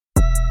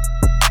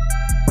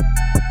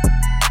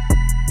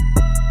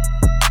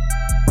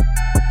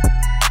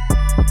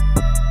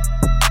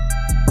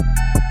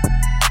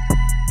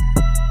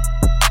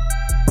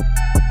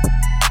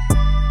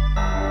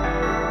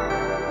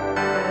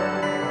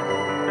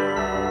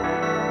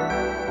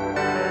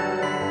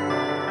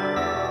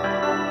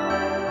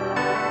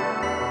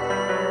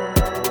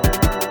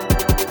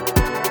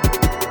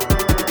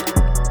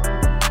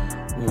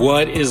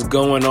What is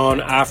going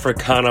on,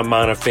 Africana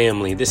Mana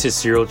family? This is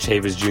Cyril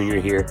Chavis Jr.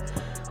 here.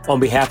 On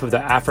behalf of the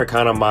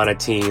Africana Mana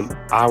team,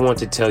 I want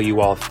to tell you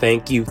all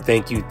thank you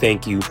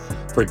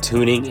for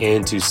tuning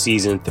in to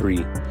Season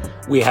 3.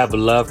 We have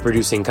loved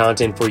producing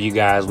content for you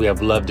guys. We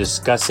have loved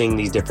discussing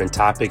these different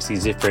topics,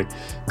 these different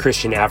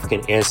Christian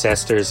African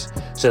ancestors,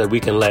 so that we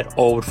can let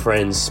old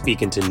friends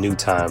speak into new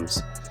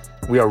times.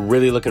 We are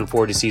really looking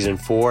forward to Season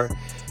 4.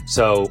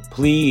 So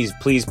please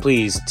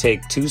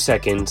take 2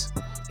 seconds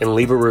and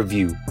leave a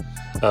review.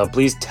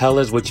 Please tell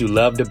us what you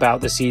loved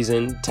about the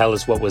season. Tell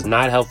us what was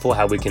not helpful,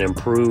 how we can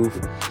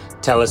improve.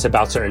 Tell us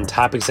about certain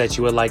topics that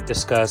you would like to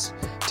discuss.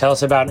 Tell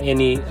us about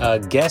any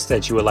guests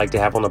that you would like to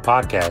have on the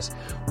podcast.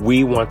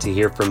 We want to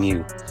hear from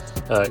you.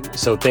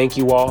 So thank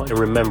you all. And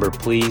remember,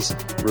 please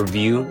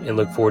review and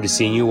look forward to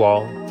seeing you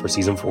all for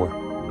Season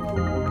 4.